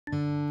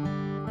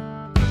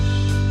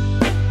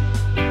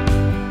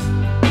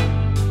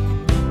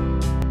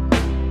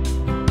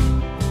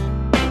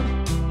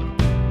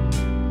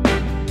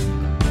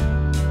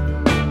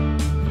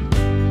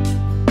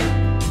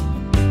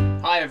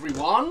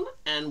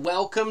and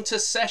welcome to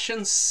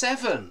session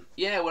 7.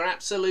 Yeah, we're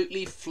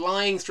absolutely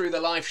flying through the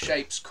Life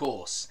Shapes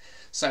course.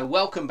 So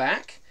welcome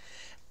back.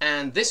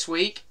 And this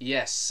week,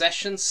 yes,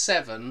 session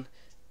 7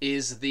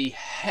 is the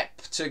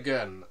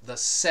heptagon, the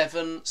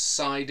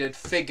 7-sided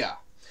figure.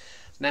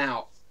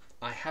 Now,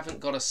 I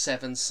haven't got a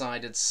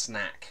 7-sided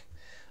snack.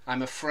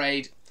 I'm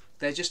afraid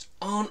there just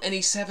aren't any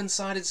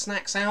 7-sided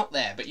snacks out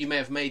there, but you may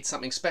have made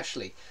something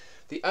specially.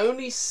 The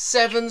only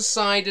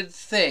 7-sided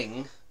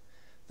thing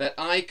that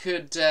I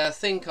could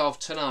think of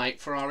tonight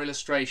for our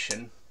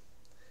illustration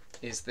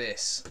is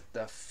this,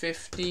 the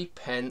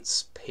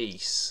 50p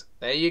piece.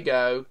 There you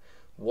go.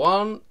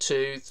 1,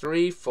 2,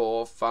 3,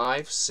 4,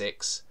 5,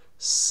 6,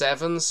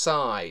 7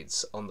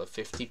 sides on the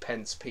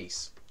 50p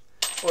piece.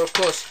 Or of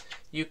course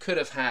you could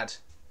have had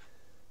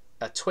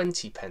a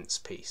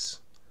 20p piece.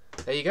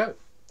 There you go.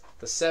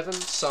 The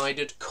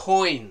 7-sided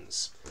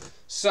coins.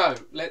 So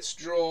let's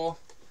draw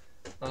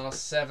our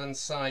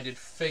 7-sided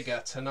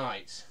figure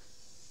tonight.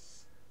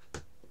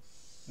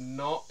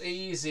 Not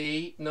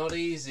easy, not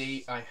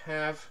easy. I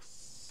have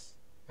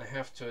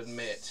to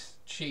admit,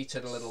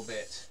 cheated a little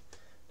bit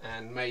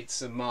and made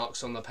some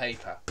marks on the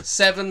paper.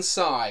 7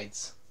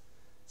 sides.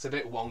 It's a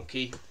bit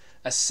wonky.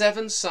 A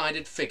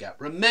 7-sided figure.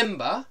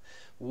 Remember,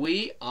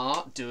 we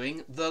are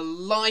doing the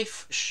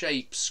Life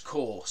Shapes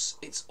course.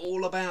 It's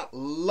all about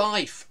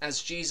life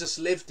as Jesus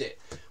lived it.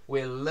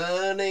 We're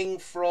learning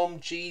from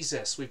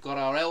Jesus. We've got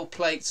our L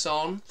plates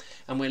on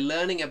and we're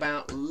learning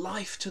about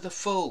life to the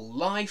full,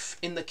 life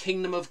in the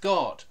kingdom of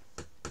God.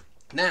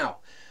 Now,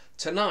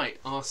 tonight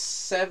our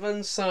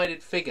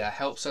 7-sided figure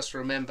helps us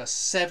remember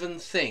 7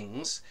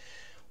 things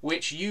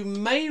which you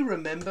may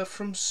remember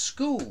from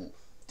school.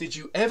 Did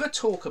you ever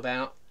talk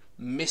about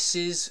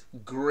Mrs.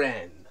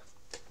 Gren?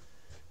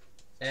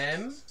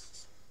 M-R-S,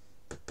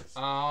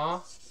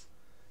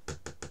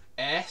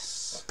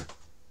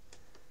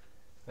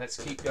 let's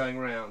keep going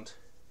round,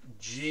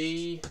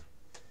 G-R-E-N,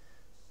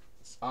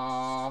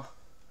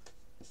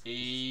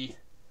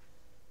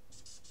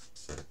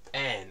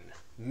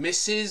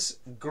 Mrs.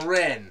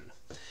 Gren.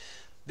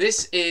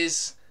 This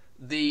is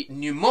the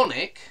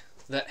mnemonic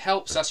that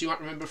helps us, you might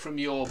remember from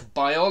your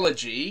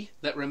biology,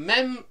 that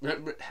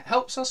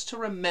helps us to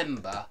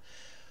remember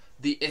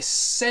the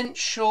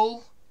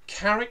essential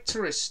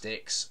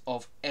characteristics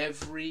of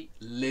every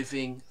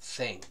living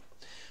thing.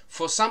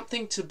 For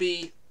something to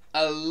be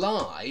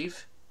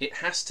alive, it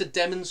has to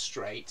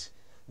demonstrate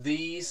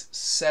these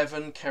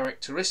 7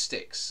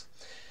 characteristics.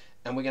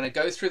 And we're going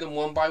to go through them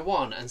one by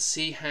one and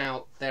see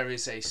how there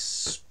is a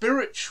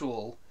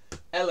spiritual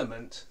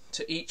element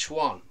to each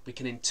one. We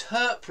can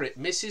interpret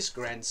Mrs.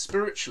 Gren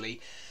spiritually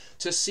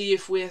to see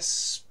if we're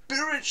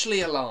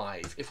spiritually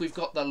alive, if we've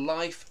got the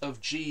life of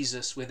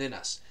Jesus within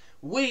us.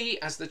 We,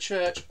 as the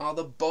church, are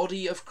the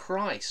body of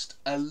Christ,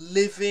 a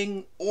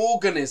living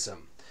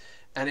organism.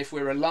 And if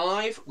we're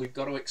alive, we've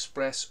got to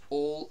express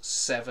all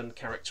 7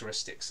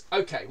 characteristics.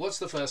 Okay, what's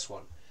the first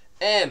one?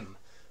 M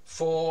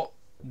for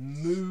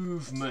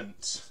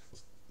movement.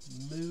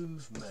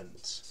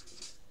 Movement.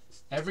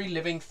 Every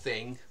living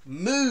thing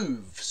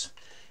moves.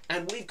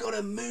 And we've got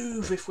to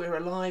move if we're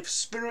alive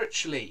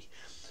spiritually.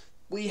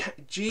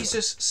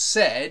 Jesus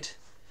said,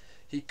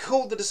 he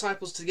called the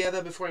disciples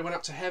together before he went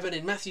up to heaven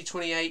in Matthew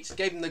 28,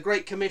 gave them the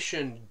Great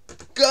Commission,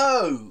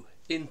 go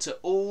into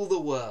all the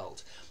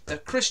world. The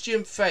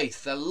Christian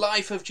faith, the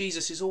life of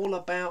Jesus is all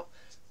about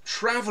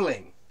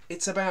travelling.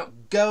 It's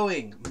about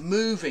going,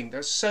 moving.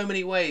 There's so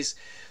many ways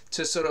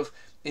to sort of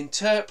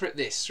interpret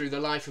this through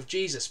the life of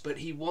Jesus, but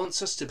he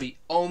wants us to be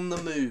on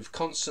the move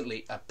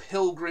constantly, a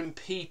pilgrim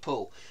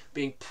people,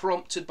 being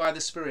prompted by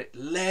the Spirit,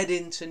 led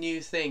into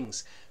new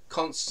things,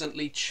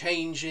 constantly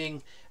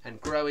changing and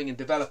growing and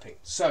developing.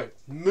 So,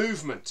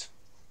 movement.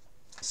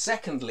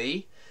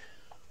 Secondly,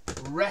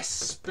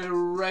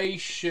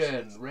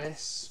 respiration.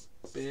 Respiration.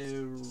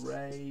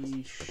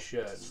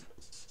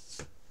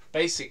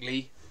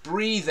 Basically,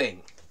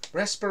 breathing.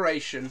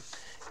 Respiration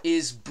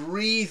is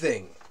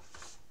breathing.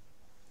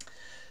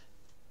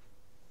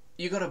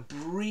 You've got to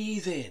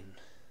breathe in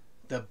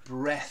the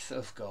breath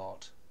of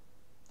God.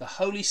 The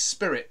Holy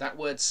Spirit, that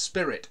word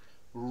spirit,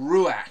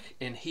 ruach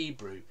in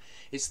Hebrew,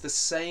 it's the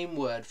same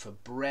word for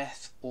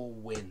breath or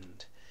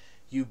wind.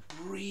 You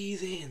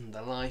breathe in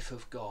the life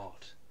of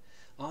God.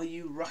 Are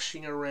you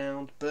rushing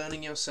around,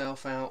 burning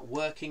yourself out,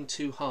 working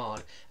too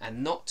hard,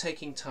 and not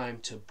taking time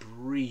to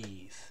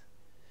breathe?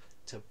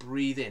 To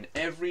breathe in.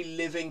 Every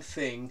living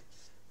thing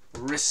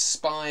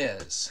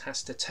respires,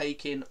 has to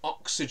take in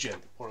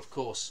oxygen. Or of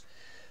course,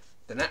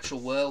 the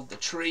natural world, the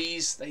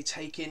trees, they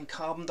take in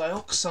carbon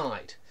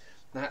dioxide.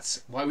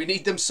 That's why we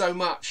need them so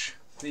much.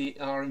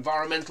 Our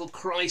environmental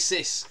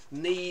crisis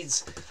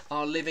needs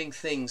our living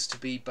things to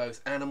be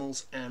both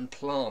animals and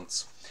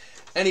plants.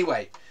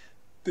 Anyway,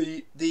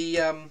 the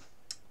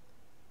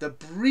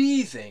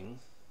breathing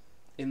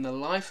in the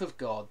life of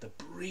God, the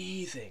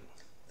breathing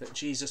that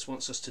Jesus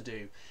wants us to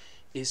do,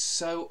 is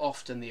so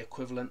often the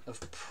equivalent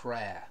of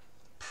prayer.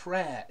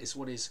 Prayer is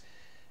what is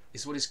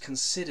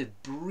considered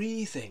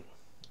breathing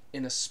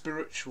in the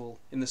spiritual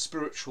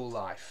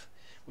life.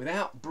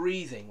 Without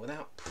breathing,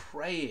 without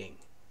praying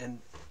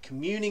and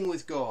communing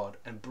with God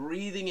and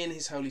breathing in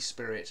His Holy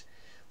Spirit,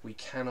 we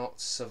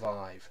cannot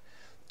survive.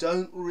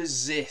 Don't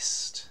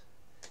resist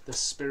the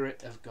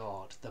Spirit of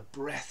God, the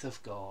breath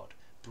of God.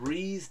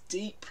 Breathe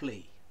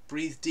deeply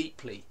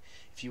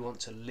if you want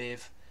to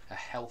live a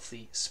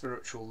healthy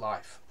spiritual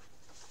life.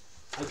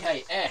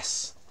 Okay,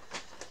 S.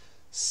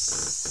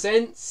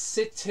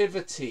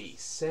 Sensitivity.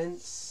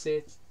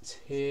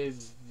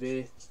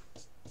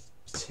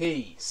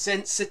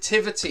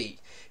 Sensitivity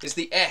is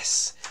the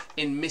S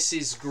in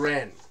Mrs.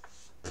 Gren.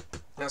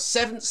 Now,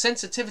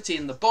 sensitivity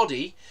in the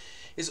body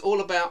is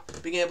all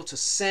about being able to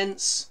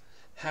sense,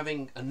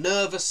 having a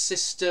nervous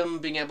system,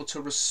 being able to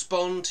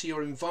respond to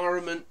your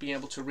environment, being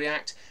able to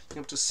react, being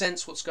able to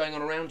sense what's going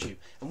on around you.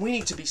 And we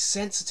need to be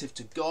sensitive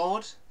to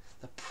God,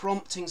 the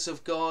promptings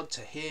of God,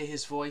 to hear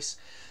His voice,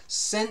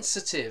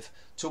 sensitive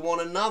to one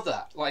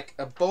another. Like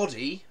a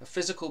body, a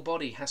physical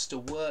body, has to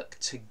work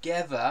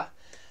together,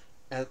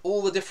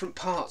 all the different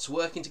parts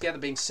working together,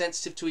 being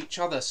sensitive to each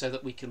other so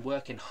that we can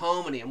work in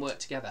harmony and work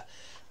together.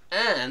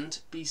 And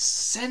be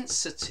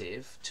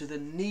sensitive to the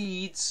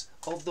needs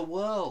of the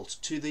world,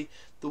 to the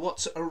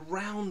what's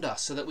around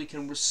us, so that we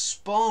can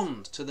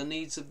respond to the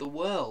needs of the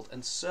world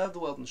and serve the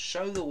world and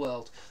show the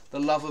world the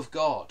love of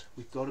God.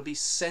 We've got to be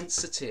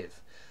sensitive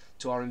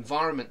to our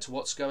environment, to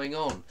what's going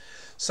on.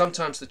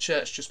 Sometimes the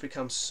church just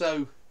becomes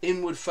so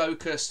inward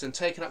focused and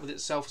taken up with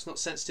itself, it's not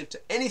sensitive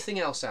to anything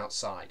else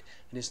outside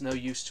and is no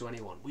use to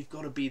anyone. We've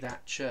got to be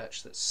that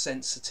church that's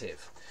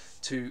sensitive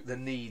to the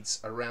needs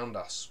around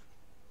us.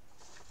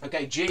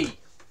 Okay, G.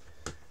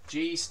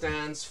 G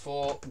stands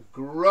for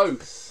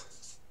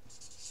growth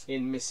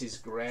in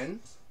Mrs. Gren.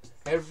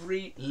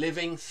 Every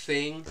living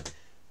thing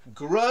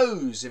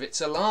grows if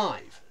it's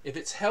alive, if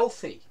it's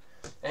healthy.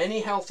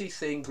 Any healthy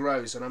thing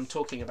grows, and I'm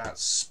talking about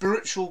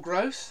spiritual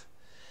growth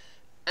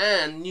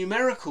and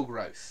numerical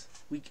growth.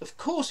 Of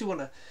course we want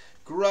to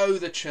grow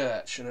the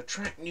church and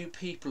attract new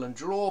people and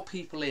draw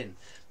people in,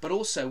 but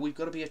also we've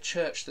got to be a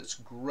church that's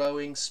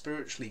growing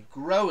spiritually,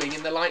 growing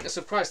in the likeness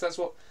of Christ. That's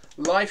what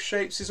Life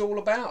Shapes is all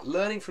about,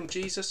 learning from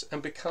Jesus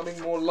and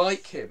becoming more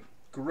like Him,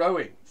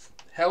 growing.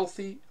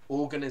 Healthy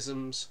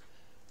organisms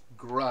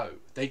grow.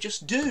 They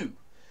just do.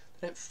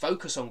 They don't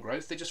focus on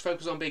growth, they just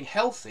focus on being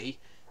healthy,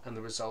 and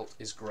the result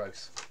is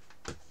growth.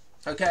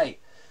 Okay,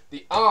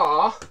 the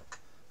R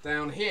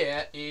down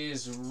here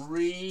is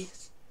reproduction.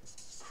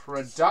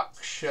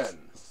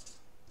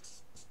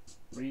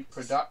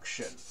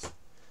 Reproduction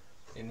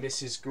in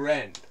Mrs.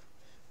 Gren.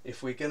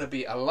 If we're going to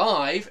be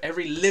alive,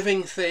 every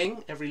living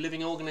thing, every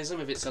living organism,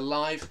 if it's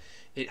alive,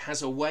 it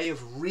has a way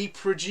of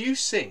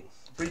reproducing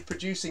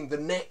the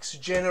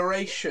next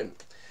generation.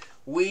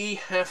 We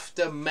have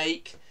to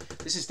make,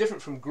 this is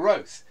different from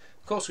growth.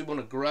 Of course we want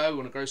to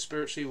grow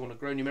spiritually, we want to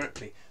grow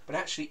numerically, but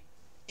actually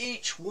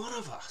each one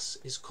of us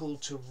is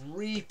called to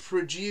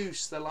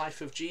reproduce the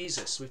life of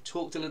Jesus. We've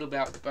talked a little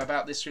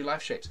about this through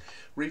Life Shapes.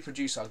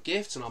 Reproduce our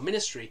gifts and our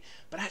ministry,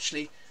 but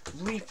actually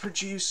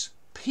reproduce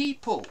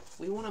people.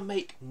 We want to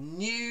make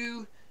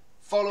new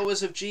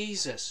followers of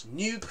Jesus,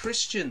 new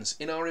Christians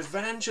in our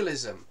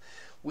evangelism.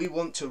 We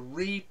want to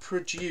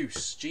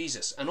reproduce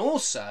Jesus, and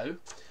also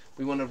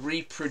we want to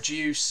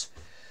reproduce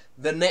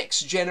the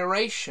next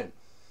generation.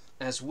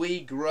 As we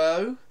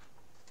grow,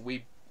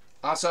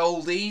 us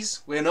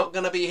oldies, we're not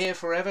going to be here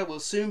forever, we'll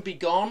soon be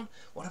gone.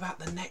 What about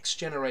the next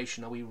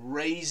generation? Are we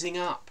raising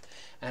up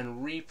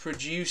and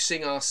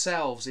reproducing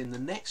ourselves in the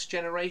next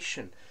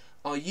generation?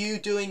 Are you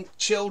doing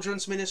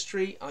children's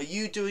ministry? Are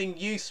you doing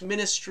youth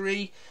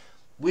ministry?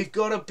 We've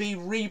got to be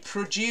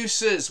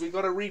reproducers. We've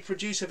got to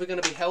reproduce if we're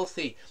going to be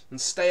healthy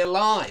and stay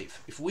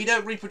alive. If we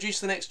don't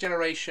reproduce the next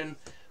generation,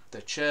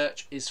 the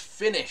church is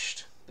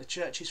finished. The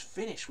church is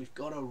finished. We've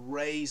got to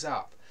raise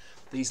up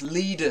these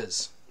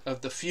leaders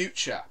of the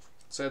future.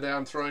 So there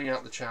I'm throwing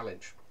out the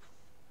challenge.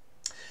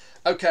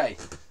 Okay,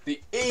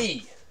 the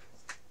E.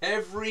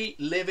 Every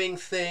living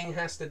thing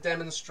has to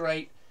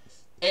demonstrate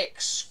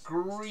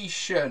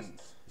excretion.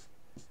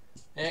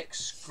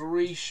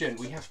 Excretion.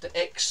 We have to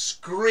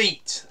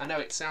excrete. I know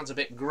it sounds a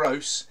bit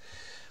gross,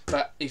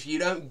 but if you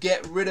don't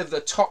get rid of the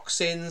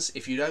toxins,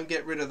 if you don't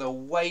get rid of the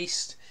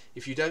waste,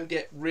 if you don't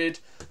get rid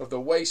of the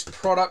waste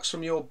products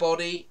from your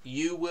body,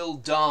 you will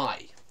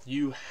die.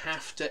 You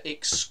have to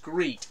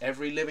excrete.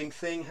 Every living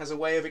thing has a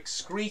way of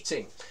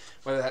excreting.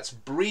 Whether that's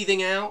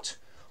breathing out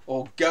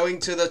or going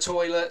to the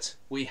toilet,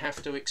 we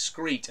have to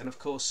excrete. And of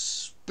course,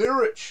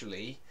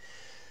 spiritually,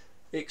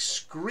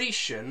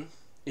 excretion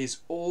is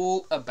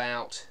all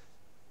about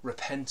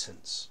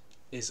repentance,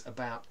 is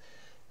about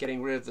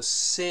getting rid of the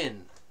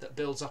sin that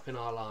builds up in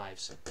our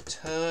lives,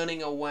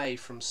 turning away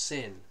from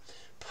sin.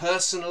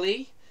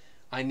 Personally,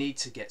 I need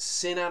to get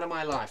sin out of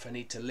my life. I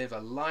need to live a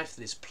life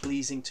that is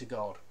pleasing to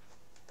God.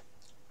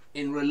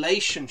 In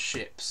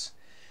relationships,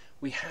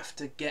 we have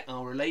to get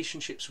our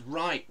relationships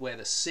right, where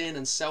the sin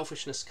and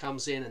selfishness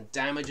comes in and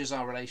damages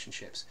our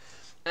relationships.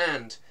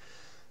 And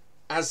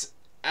as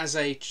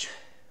a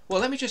Well,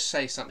 let me just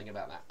say something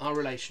about that, our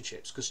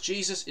relationships, because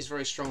Jesus is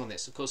very strong on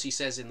this. Of course, he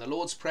says in the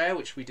Lord's Prayer,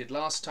 which we did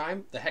last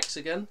time, the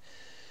HEPTAGON,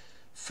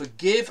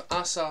 forgive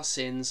us our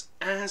sins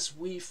as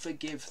we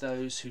forgive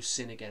those who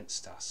sin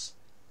against us.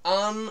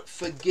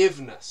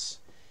 Unforgiveness.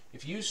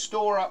 If you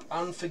store up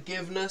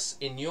unforgiveness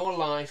in your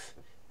life,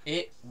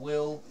 it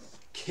will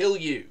kill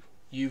you.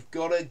 You've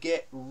got to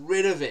get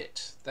rid of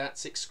it.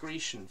 That's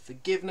excretion.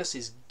 Forgiveness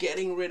is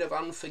getting rid of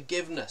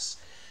unforgiveness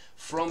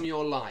from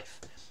your life.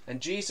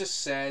 And Jesus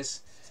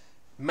says,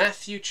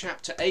 Matthew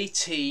chapter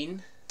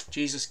 18,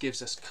 Jesus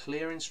gives us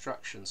clear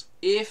instructions.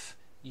 If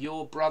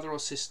your brother or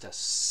sister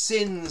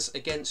sins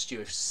against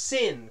you, if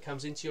sin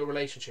comes into your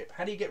relationship,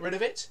 how do you get rid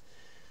of it?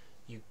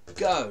 You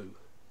go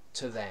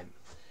to them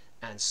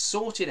and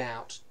sort it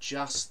out,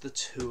 just the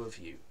two of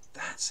you.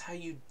 That's how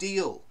you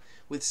deal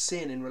with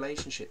sin in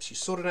relationships. You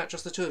sort it out,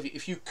 just the two of you.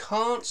 If you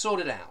can't sort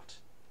it out,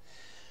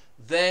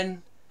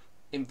 then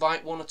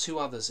invite one or two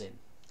others in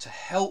to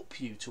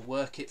help you to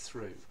work it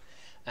through.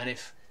 And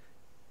if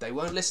they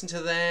won't listen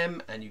to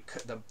them and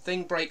the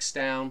thing breaks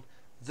down,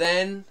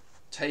 then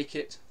take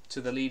it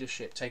to the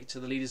leadership, take it to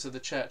the leaders of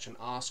the church and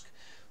ask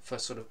for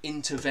sort of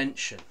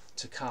intervention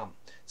to come.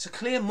 It's a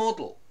clear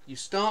model. You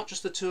start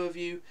just the two of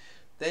you,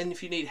 then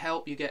if you need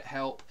help, you get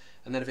help,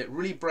 and then if it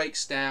really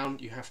breaks down,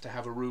 you have to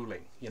have a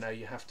ruling. You know,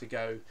 you have to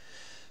go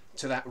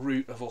to that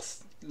route of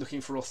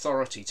looking for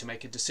authority to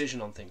make a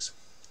decision on things.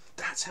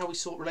 That's how we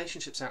sort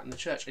relationships out in the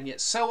church. And yet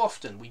so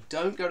often we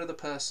don't go to the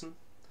person.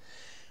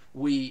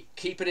 We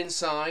keep it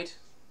inside,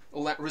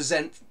 all that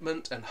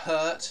resentment and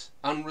hurt,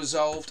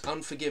 unresolved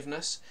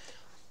unforgiveness.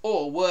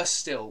 Or worse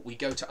still, we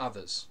go to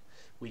others.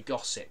 We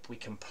gossip, we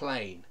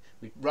complain,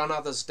 we run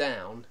others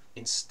down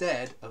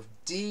instead of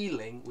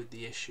dealing with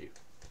the issue.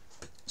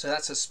 So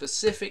that's a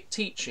specific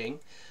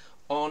teaching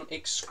on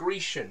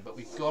excretion, but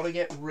we've got to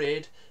get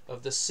rid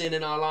of the sin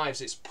in our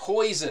lives. It's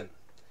poison.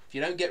 If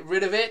you don't get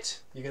rid of it,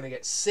 you're going to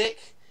get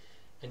sick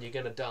and you're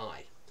going to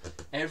die.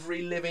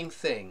 Every living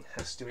thing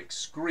has to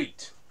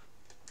excrete.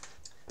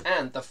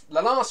 And the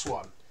last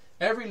one,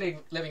 every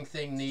living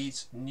thing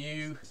needs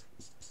nutrition.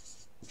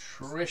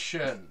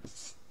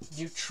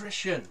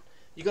 Nutrition.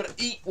 You've got to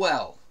eat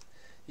well.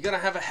 You've got to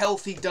have a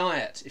healthy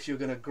diet if you're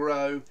going to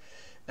grow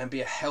and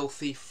be a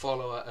healthy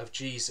follower of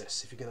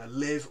Jesus, if you're going to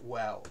live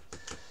well.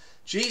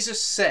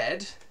 Jesus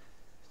said,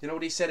 you know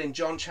what he said in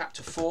John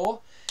chapter 4?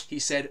 He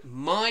said,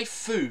 my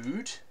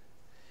food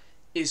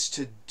is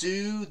to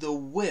do the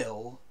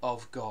will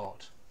of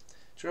God.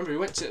 Do you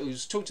remember he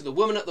was talking to the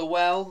woman at the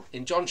well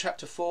in John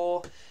chapter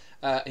 4.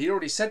 He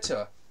already said to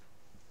her,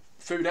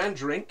 food and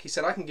drink. He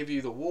said, I can give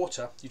you the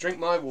water. You drink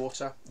my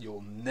water,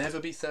 you'll never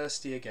be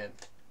thirsty again.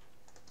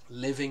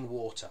 Living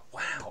water.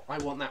 Wow, I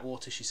want that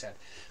water, she said.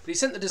 But he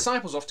sent the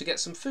disciples off to get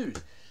some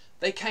food.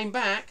 They came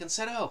back and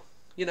said, oh,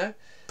 you know,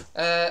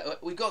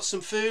 we got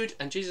some food.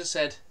 And Jesus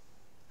said,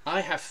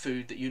 I have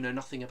food that you know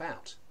nothing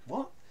about.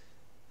 What?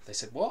 They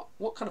said, what?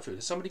 What kind of food?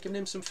 Has somebody given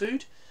him some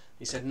food?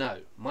 He said, no,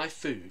 my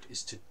food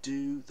is to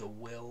do the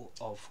will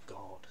of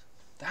God.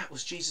 That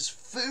was Jesus'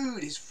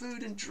 food. His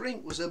food and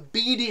drink was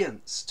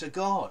obedience to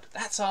God.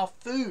 That's our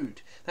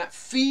food. That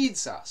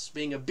feeds us,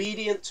 being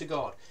obedient to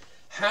God.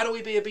 How do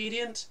we be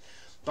obedient?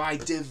 By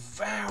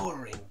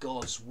devouring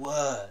God's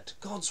word.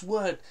 God's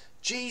word,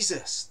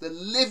 Jesus, the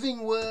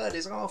living word,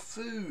 is our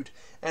food.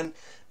 And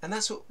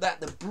that's what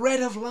the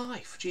bread of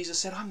life. Jesus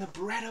said, I'm the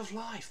bread of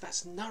life.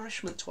 That's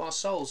nourishment to our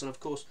souls. And of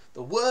course,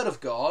 the word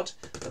of God,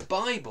 the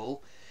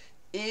Bible,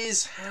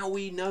 is how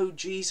we know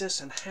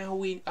Jesus and how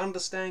we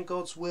understand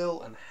God's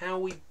will and how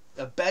we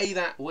obey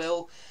that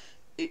will.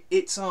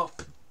 It's our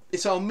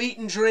meat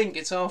and drink.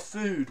 It's our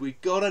food.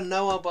 We've got to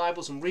know our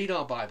Bibles and read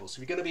our Bibles. If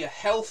you're going to be a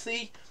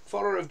healthy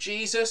follower of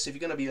Jesus, if you're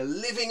going to be a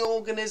living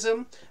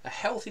organism, a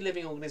healthy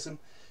living organism,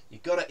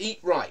 you've got to eat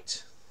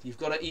right. You've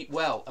got to eat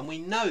well. And we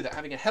know that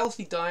having a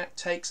healthy diet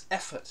takes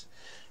effort.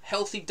 A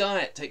healthy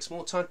diet takes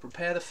more time to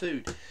prepare the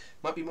food. It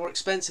might be more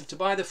expensive to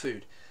buy the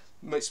food.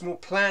 It's more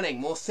planning,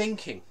 more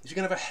thinking. If you're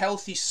going to have a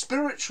healthy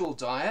spiritual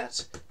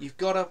diet, you've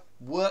got to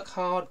work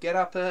hard, get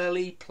up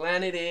early,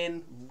 plan it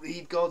in,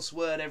 read God's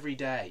word every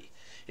day.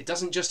 It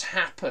doesn't just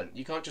happen.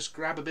 You can't just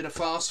grab a bit of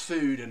fast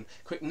food and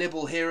quick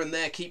nibble here and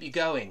there, keep you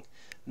going.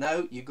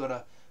 No, you've got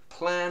to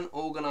plan,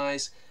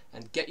 organise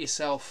and get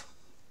yourself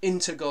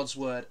into God's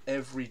word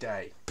every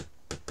day.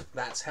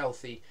 That's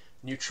healthy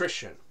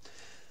nutrition.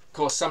 Of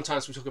course,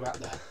 sometimes we talk about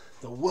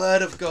the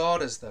word of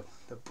God as the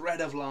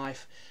bread of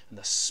life and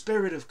the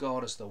Spirit of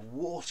God as the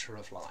water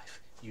of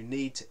life. You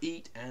need to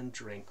eat and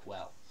drink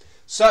well.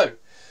 So,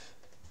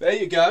 there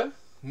you go.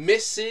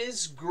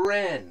 Mrs.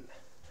 Gren.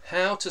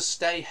 How to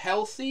stay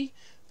healthy,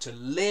 to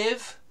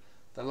live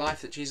the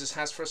life that Jesus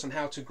has for us and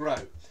how to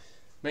grow.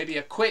 Maybe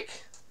a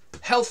quick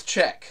health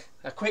check.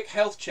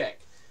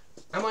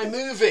 Am I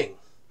moving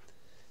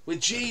with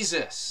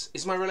Jesus?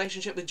 Is my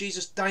relationship with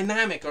Jesus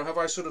dynamic, or have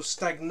I sort of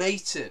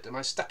stagnated? Am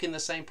I stuck in the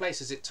same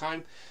place? Is it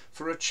time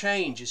for a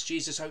change? Is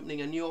Jesus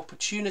opening a new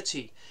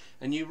opportunity,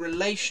 a new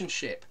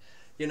relationship?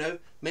 You know,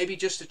 maybe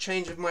just a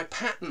change of my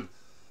pattern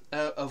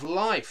of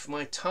life,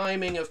 my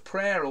timing of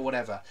prayer or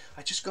whatever.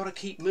 I just got to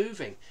keep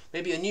moving.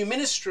 Maybe a new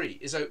ministry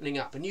is opening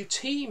up, a new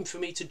team for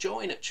me to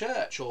join at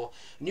church, or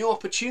a new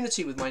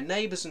opportunity with my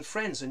neighbours and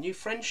friends, a new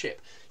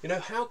friendship. You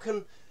know,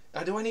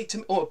 do I need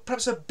to, or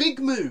perhaps a big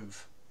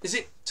move. Is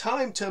it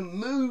time to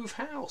move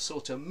house,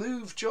 or to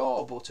move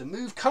job, or to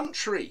move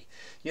country?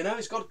 You know,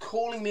 is God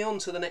calling me on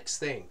to the next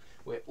thing?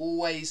 We're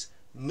always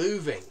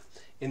moving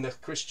in the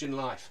Christian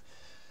life.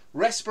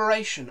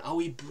 Respiration. Are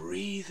we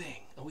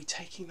breathing? Are we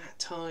taking that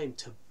time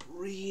to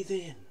breathe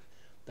in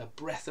the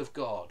breath of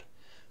God?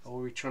 Or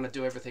are we trying to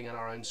do everything in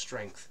our own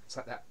strength? It's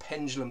like that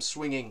pendulum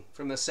swinging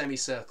from the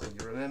semicircle,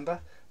 you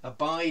remember?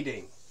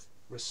 Abiding.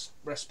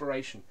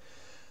 Respiration.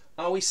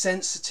 Are we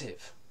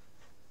sensitive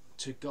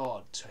to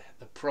God, to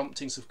the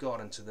promptings of God,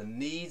 and to the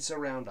needs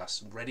around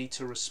us, ready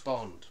to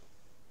respond?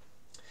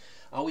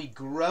 Are we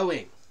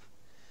growing?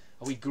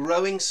 Are we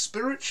growing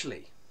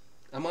spiritually?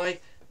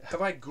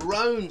 Have I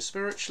grown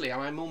spiritually? Am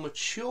I more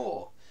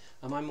mature?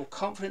 Am I more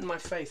confident in my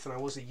faith than I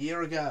was a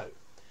year ago?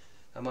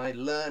 Am I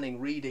learning,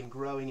 reading,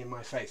 growing in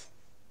my faith?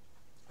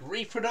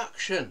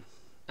 Reproduction.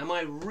 Am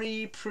I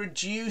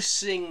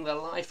reproducing the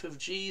life of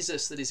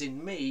Jesus that is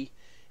in me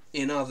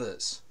in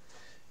others?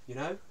 You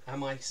know,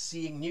 am I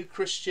seeing new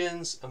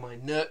Christians? Am I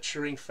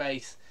nurturing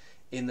faith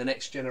in the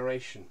next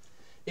generation?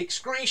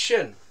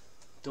 Excretion.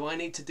 Do I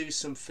need to do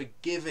some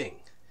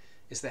forgiving?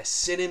 Is there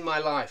sin in my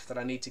life that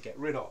I need to get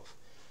rid of?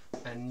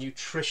 And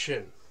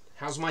nutrition.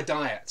 How's my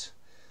diet?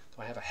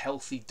 Do I have a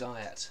healthy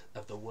diet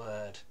of the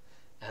Word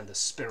and the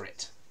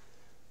Spirit?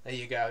 There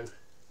you go.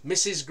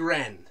 Mrs.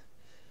 Gren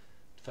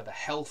for the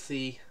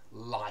healthy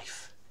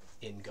life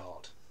in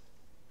God.